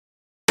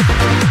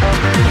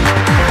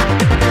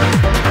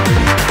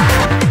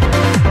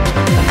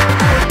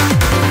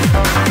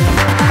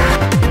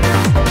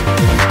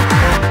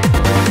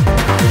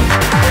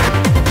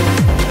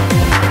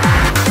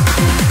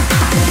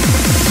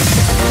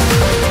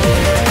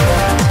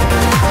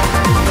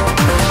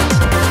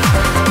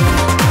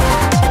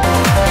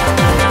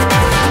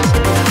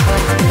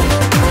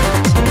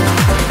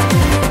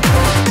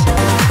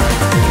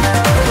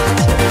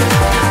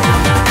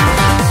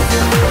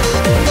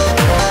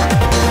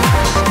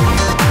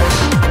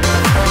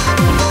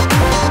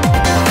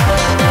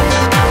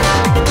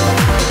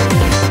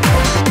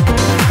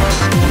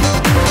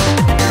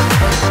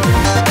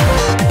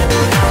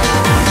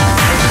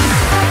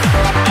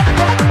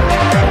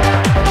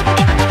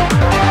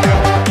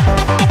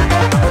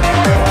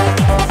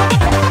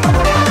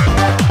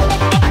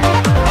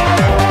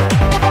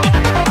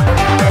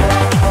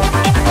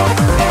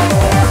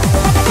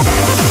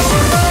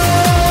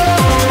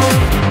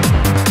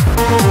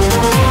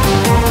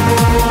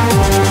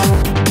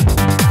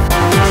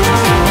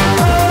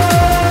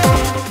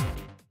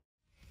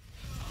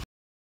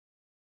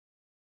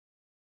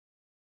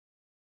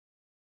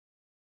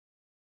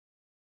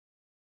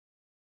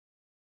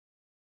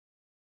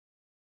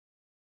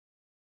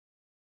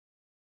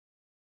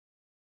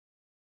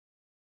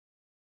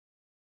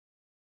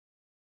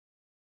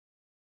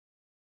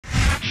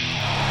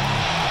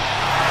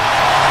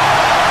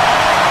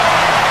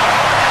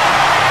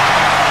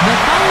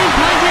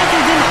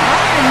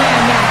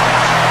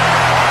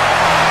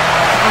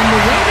the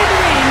weighted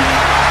ring,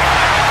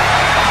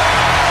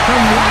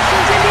 from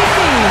Washington, D.C.,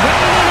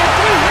 weighing in at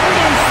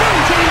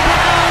 317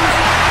 pounds,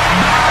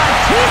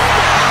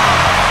 Batista!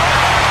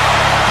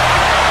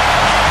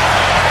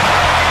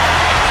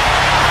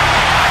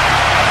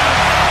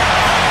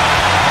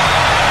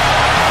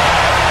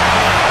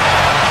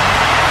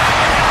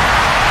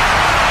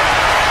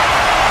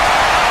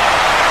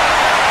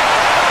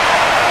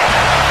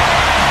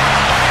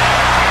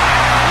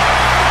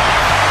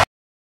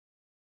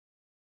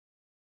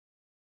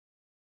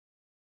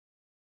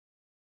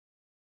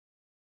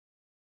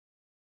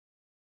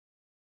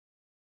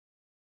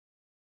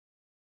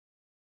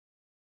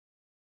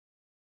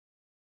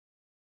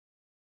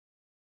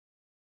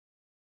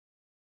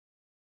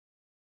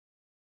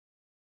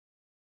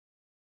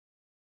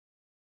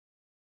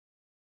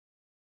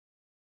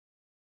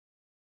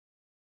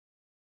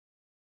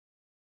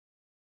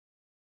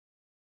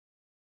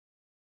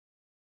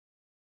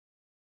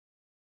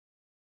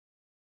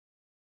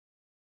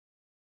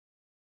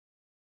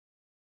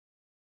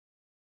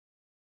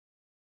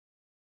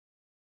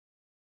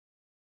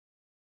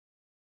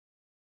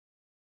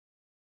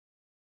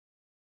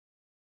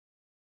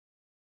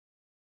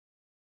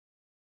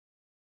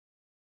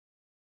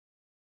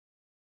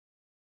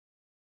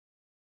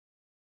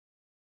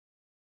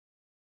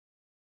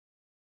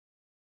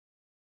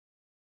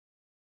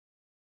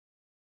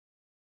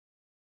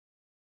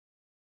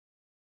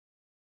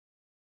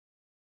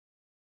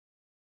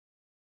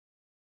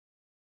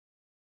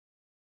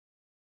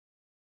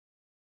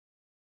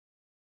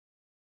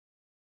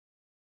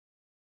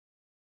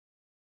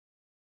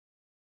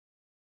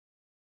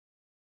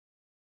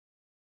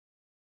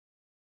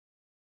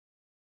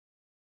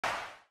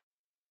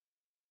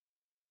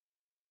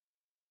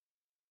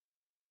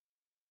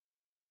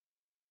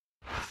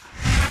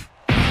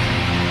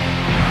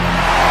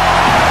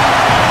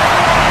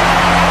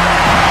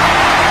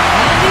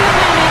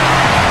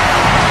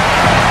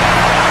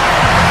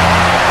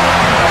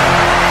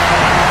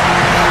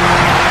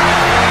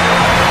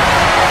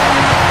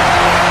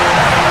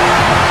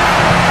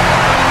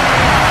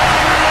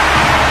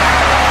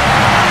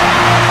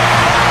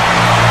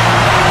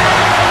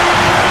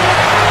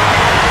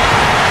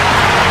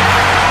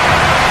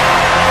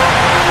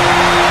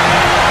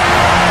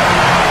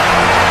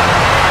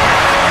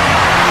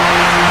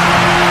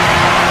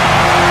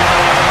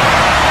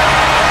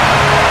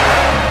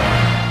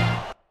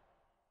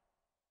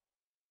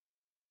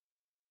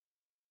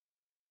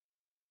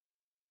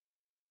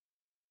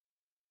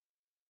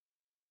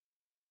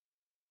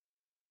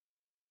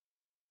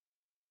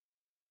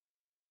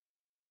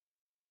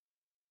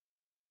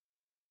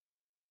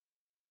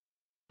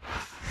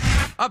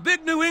 A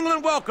big New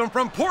England welcome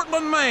from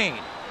Portland, Maine.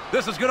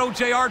 This is good old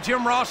JR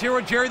Jim Ross here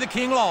with Jerry the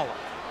King Lawler.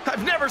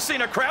 I've never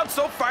seen a crowd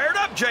so fired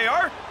up,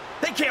 JR.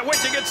 They can't wait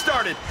to get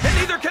started, and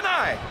neither can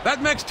I.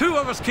 That makes two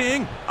of us,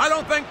 King. I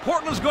don't think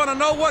Portland's going to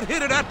know what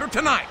hit it after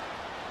tonight.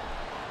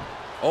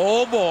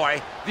 Oh,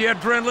 boy, the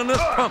adrenaline is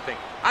pumping.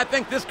 I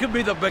think this could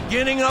be the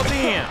beginning of the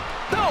end.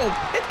 No,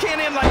 it can't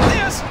end like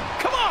this.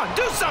 Come on,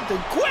 do something,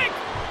 quick!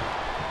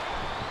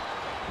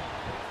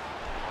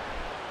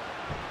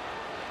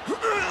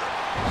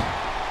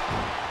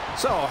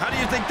 So, how do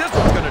you think this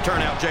one's going to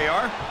turn out,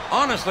 JR?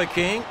 Honestly,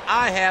 King,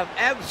 I have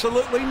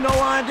absolutely no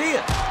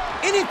idea.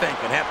 Anything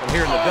can happen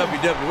here in the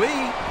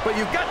WWE. But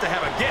you've got to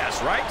have a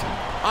guess, right?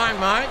 I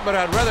might, but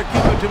I'd rather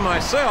keep it to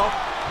myself.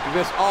 If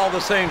it's all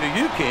the same to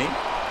you, King,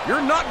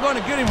 you're not going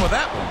to get him with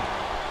that one.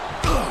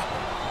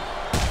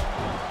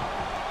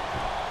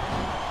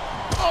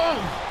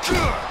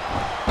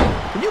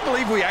 Can you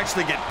believe we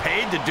actually get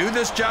paid to do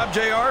this job,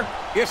 JR?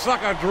 It's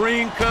like a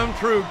dream come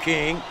true,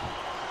 King.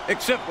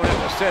 Except when I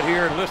have to sit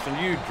here and listen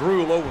to you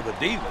drool over the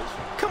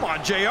divas. Come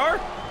on, JR.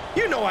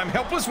 You know I'm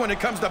helpless when it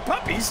comes to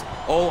puppies.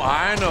 Oh,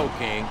 I know,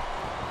 King.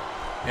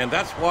 And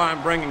that's why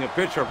I'm bringing a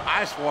pitcher of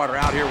ice water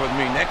out here with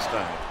me next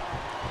time.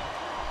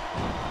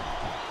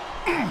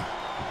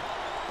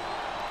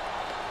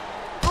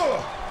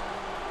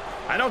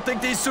 I don't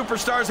think these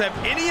superstars have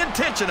any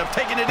intention of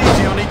taking it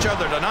easy on each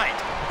other tonight.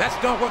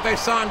 That's not what they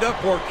signed up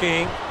for,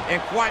 King.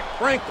 And quite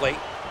frankly,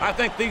 I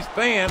think these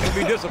fans would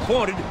be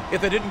disappointed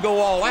if they didn't go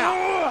all out.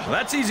 Well,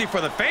 that's easy for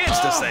the fans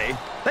to say.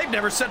 They've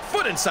never set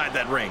foot inside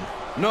that ring.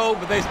 No,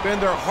 but they spend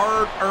their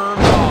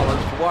hard-earned dollars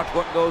to watch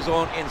what goes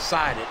on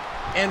inside it.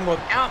 And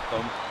without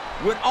them,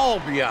 we'd all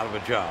be out of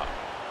a job.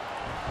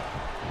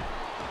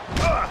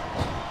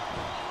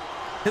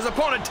 His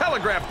opponent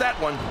telegraphed that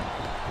one.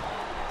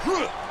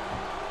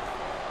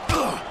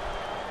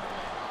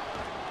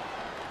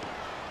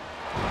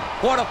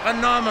 What a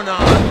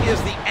phenomenon is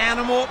the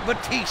animal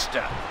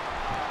Batista.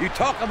 You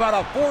talk about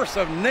a force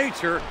of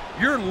nature,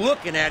 you're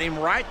looking at him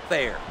right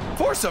there.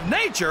 Force of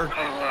nature?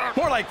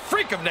 More like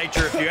freak of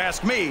nature, if you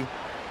ask me.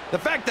 The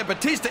fact that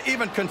Batista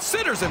even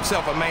considers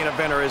himself a main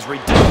eventer is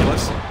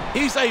ridiculous.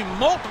 He's a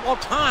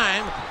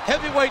multiple-time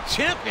heavyweight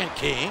champion,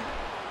 King.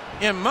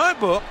 In my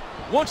book,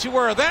 Once you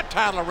wear that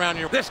title around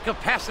this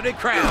capacity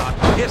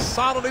crowd is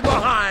solidly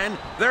behind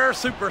their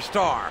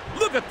superstar.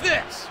 Look at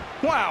this.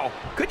 Wow,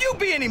 could you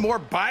be any more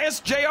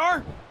biased,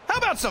 JR? How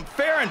about some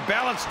fair and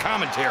balanced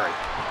commentary?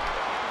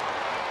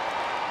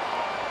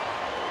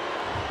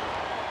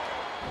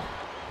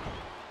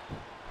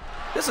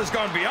 This has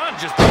gone beyond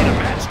just being a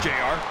match,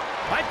 JR.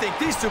 I think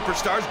these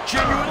superstars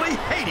genuinely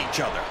hate each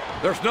other.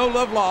 There's no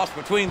love lost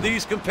between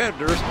these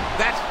competitors,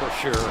 that's for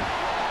sure.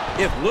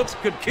 If looks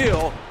could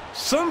kill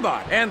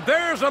somebody. And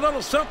there's a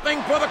little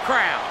something for the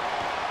crowd.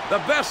 The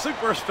best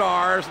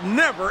superstars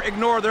never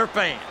ignore their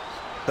fans.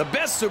 The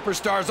best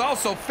superstars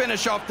also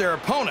finish off their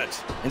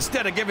opponents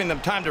instead of giving them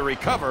time to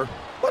recover.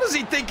 What does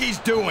he think he's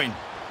doing?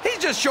 He's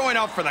just showing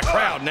off for the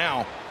crowd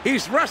now.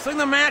 He's wrestling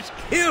the match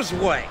his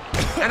way.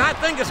 And I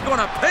think it's going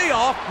to pay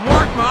off,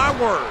 mark my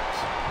words.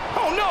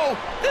 Oh no,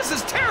 this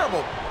is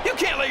terrible. You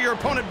can't let your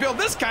opponent build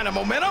this kind of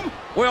momentum.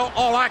 Well,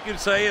 all I can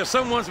say is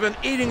someone's been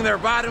eating their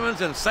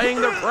vitamins and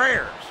saying their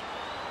prayers.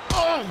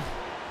 Oh.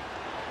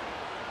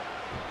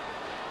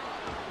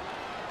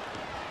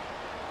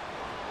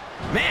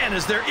 Man,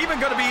 is there even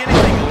going to be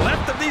anything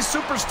left of these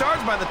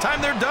superstars by the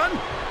time they're done?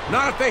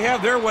 Not if they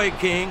have their way,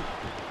 King.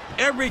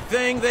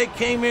 Everything they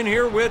came in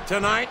here with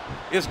tonight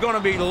is going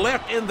to be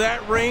left in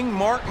that ring,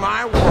 mark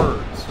my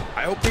words.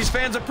 I hope these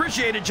fans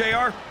appreciate it,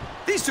 JR.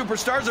 These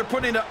superstars are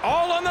putting it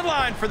all on the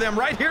line for them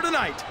right here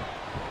tonight.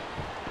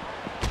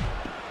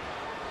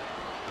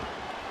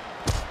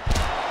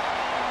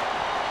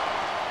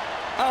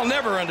 I'll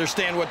never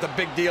understand what the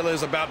big deal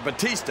is about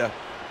Batista.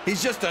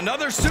 He's just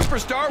another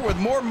superstar with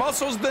more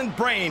muscles than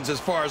brains as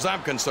far as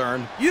I'm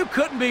concerned. You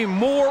couldn't be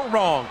more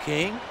wrong,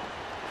 King.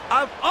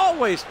 I've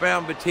always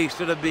found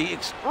Batista to be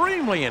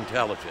extremely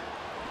intelligent.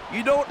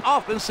 You don't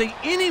often see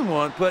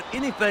anyone put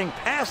anything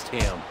past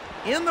him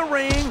in the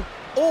ring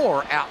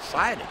or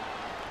outside it.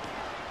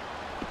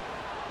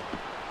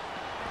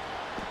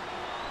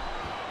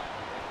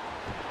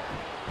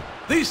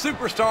 These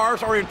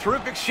superstars are in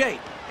terrific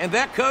shape, and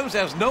that comes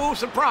as no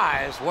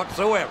surprise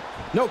whatsoever.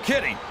 No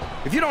kidding.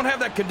 If you don't have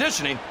that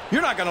conditioning,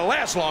 you're not going to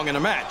last long in a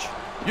match.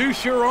 You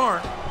sure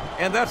aren't.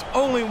 And that's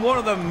only one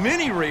of the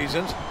many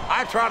reasons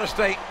I try to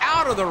stay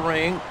out of the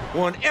ring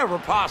whenever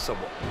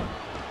possible.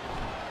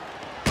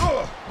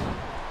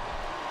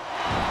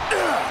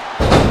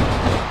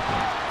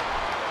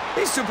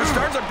 These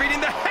superstars are beating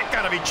the heck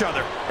out of each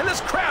other, and this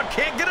crowd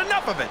can't get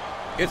enough of it.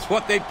 It's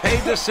what they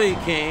paid to see,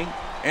 King,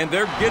 and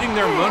they're getting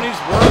their money's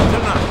worth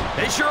tonight.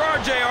 They sure are,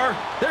 JR.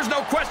 There's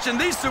no question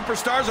these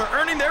superstars are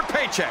earning their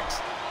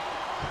paychecks.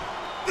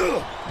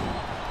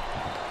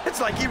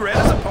 It's like he read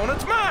his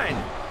opponent's mind.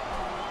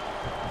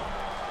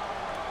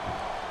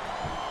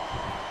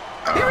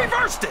 He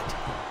reversed it.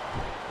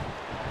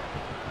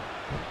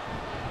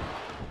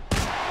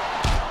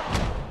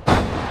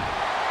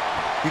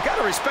 You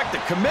gotta respect the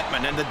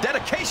commitment and the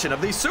dedication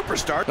of these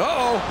superstars.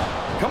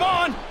 Uh-oh. Come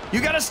on.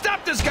 You gotta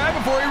stop this guy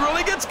before he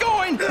really gets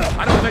going.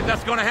 I don't think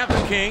that's gonna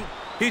happen, King.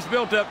 He's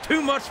built up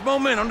too much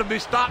momentum to be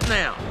stopped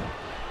now.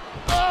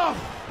 Oh.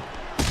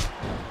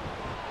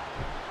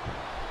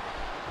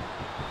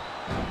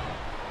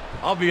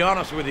 I'll be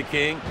honest with you,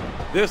 King.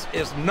 This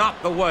is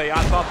not the way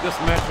I thought this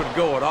match would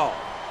go at all.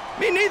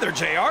 Me neither,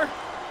 JR.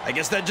 I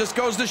guess that just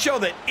goes to show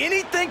that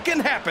anything can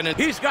happen.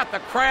 He's got the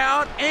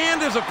crowd and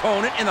his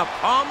opponent in the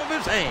palm of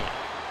his hand.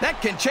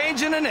 That can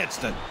change in an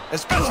instant,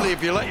 especially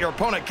if you let your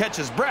opponent catch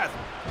his breath.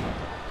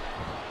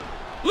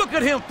 Look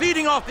at him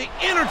feeding off the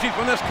energy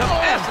from this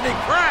capacity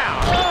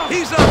crowd.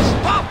 He's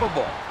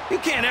unstoppable. You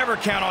can't ever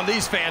count on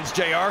these fans,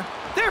 JR.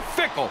 They're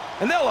fickle,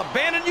 and they'll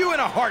abandon you in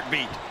a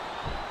heartbeat.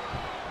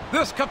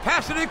 This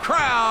capacity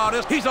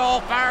crowd he's all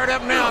fired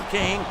up now,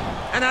 King,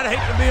 and I'd hate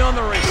to be on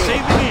the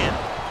receiving end.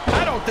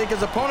 I don't think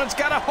his opponent's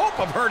got a hope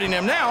of hurting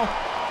him now.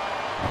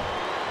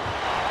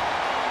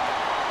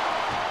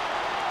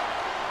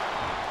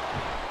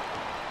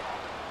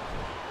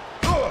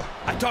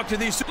 I talked to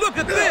these... Look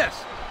at this!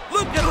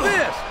 Look at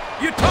this!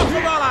 You talk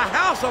about a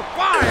house of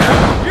fire!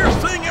 You're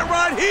seeing it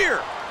right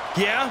here!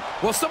 Yeah?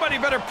 Well, somebody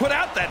better put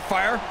out that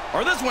fire,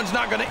 or this one's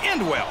not going to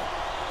end well.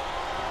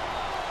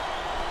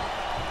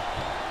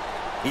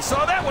 He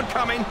saw that one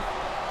coming.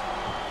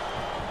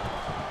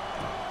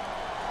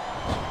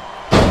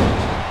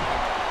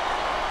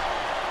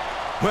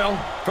 Well,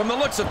 from the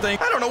looks of things,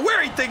 I don't know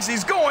where he thinks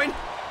he's going.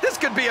 This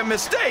could be a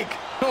mistake.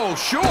 Oh,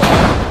 sure.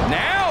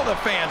 Now the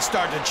fans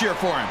start to cheer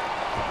for him.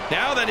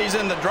 Now that he's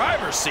in the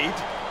driver's seat.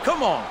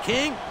 Come on,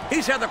 King.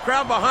 He's had the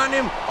crowd behind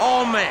him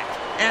all match,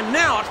 and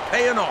now it's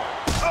paying off.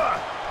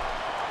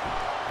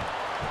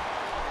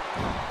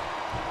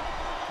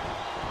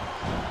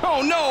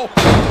 Oh, no.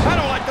 I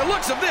don't like the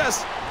looks of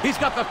this. He's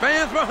got the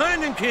fans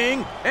behind him,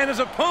 King, and his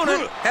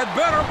opponent had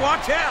better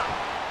watch out.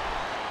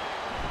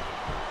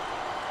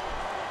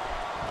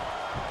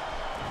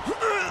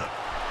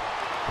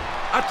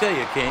 I tell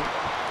you, King,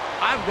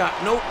 I've got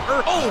no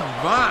earth. Oh,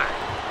 my.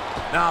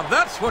 Now,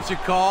 that's what you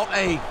call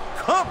a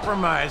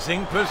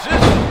compromising position.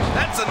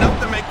 That's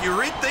enough to make you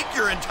rethink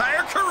your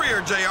entire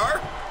career, JR.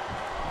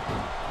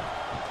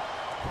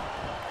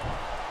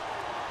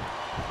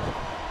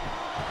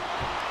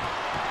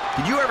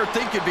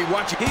 think you'd be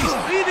watching. He's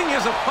feeding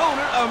his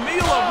opponent a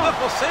meal of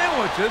whipple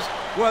sandwiches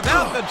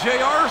without the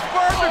JR's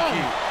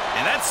barbecue.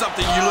 And that's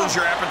something you lose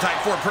your appetite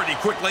for pretty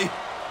quickly.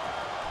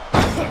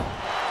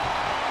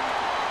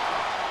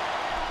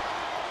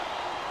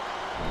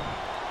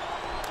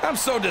 I'm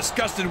so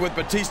disgusted with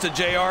Batista,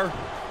 JR.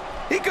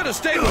 He could have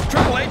stayed with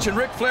Triple H and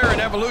Ric Flair in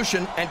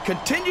Evolution and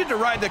continued to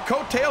ride the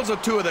coattails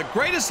of two of the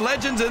greatest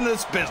legends in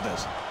this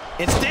business.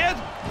 Instead,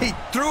 he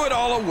threw it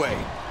all away.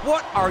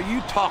 What are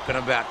you talking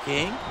about,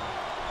 King?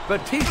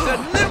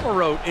 Batista never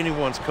rode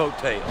anyone's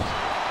coattails.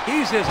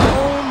 He's his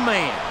own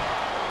man.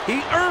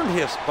 He earned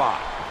his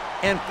spot.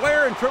 And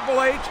Flair and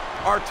Triple H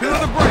are two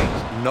of the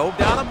greats, no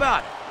doubt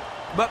about it.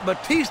 But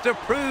Batista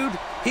proved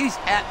he's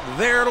at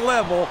their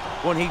level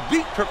when he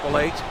beat Triple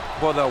H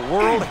for the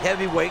World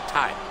Heavyweight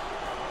title.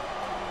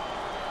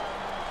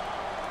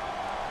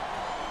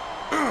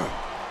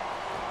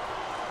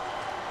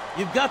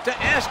 You've got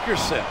to ask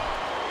yourself,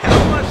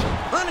 how much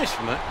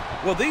punishment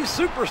will these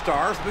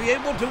superstars be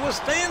able to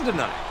withstand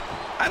tonight?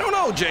 I don't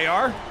know,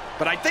 JR,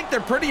 but I think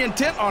they're pretty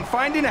intent on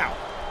finding out.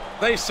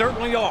 They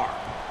certainly are.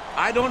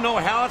 I don't know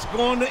how it's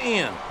going to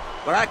end,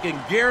 but I can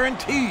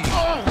guarantee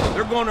you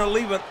they're going to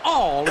leave it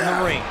all in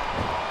the ring.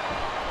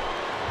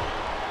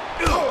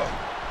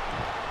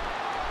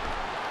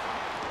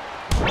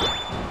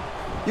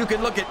 You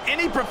can look at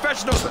any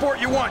professional sport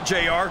you want,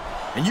 JR,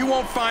 and you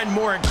won't find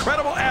more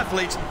incredible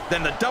athletes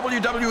than the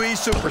WWE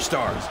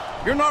superstars.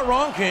 You're not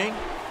wrong, King.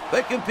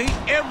 They compete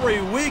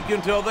every week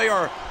until they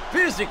are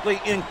physically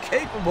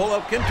incapable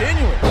of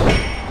continuing.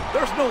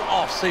 There's no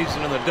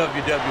off-season in the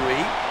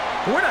WWE.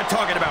 We're not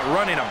talking about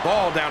running a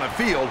ball down a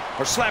field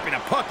or slapping a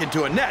puck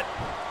into a net.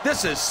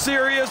 This is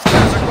serious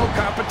physical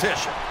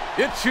competition.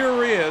 It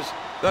sure is.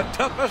 The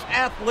toughest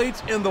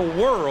athletes in the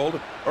world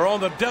are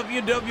on the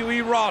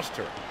WWE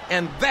roster,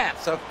 and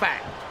that's a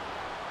fact.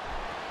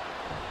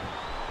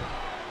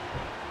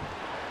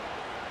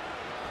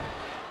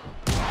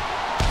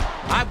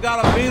 I've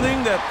got a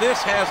feeling that this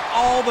has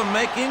all the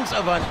makings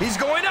of a... He's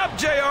going up,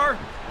 JR.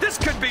 This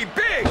could be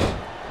big.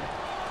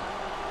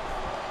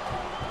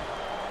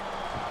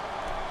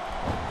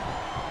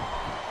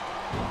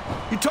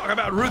 You talk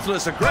about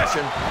ruthless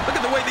aggression. Look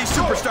at the way these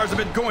superstars have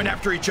been going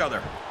after each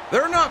other.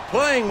 They're not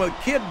playing with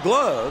kid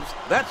gloves,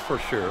 that's for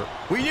sure.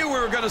 We knew we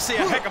were going to see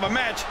a heck of a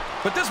match,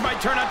 but this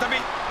might turn out to be...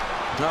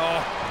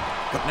 No.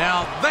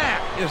 Now that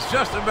is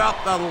just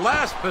about the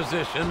last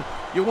position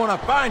you want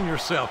to find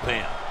yourself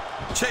in.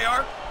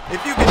 JR, if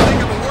you can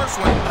think of a worse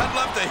one, I'd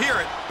love to hear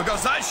it,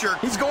 because I sure...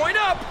 He's going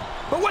up!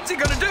 But what's he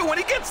going to do when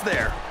he gets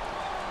there?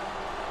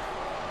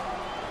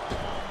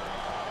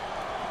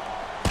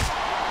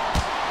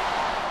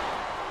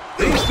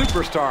 These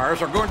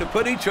superstars are going to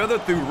put each other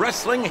through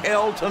wrestling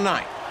hell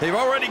tonight. They've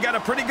already got a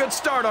pretty good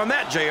start on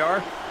that,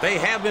 JR. They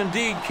have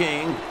indeed,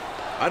 King.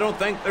 I don't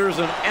think there's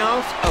an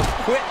ounce of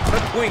quit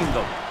between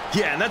them.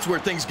 Yeah, and that's where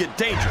things get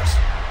dangerous.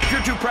 If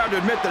you're too proud to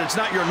admit that it's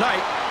not your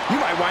night, you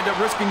might wind up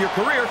risking your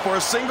career for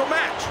a single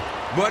match.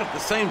 But at the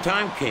same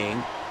time,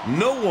 King,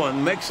 no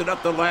one makes it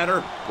up the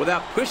ladder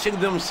without pushing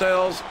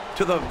themselves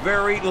to the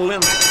very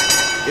limit.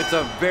 It's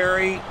a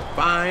very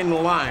fine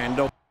line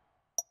to...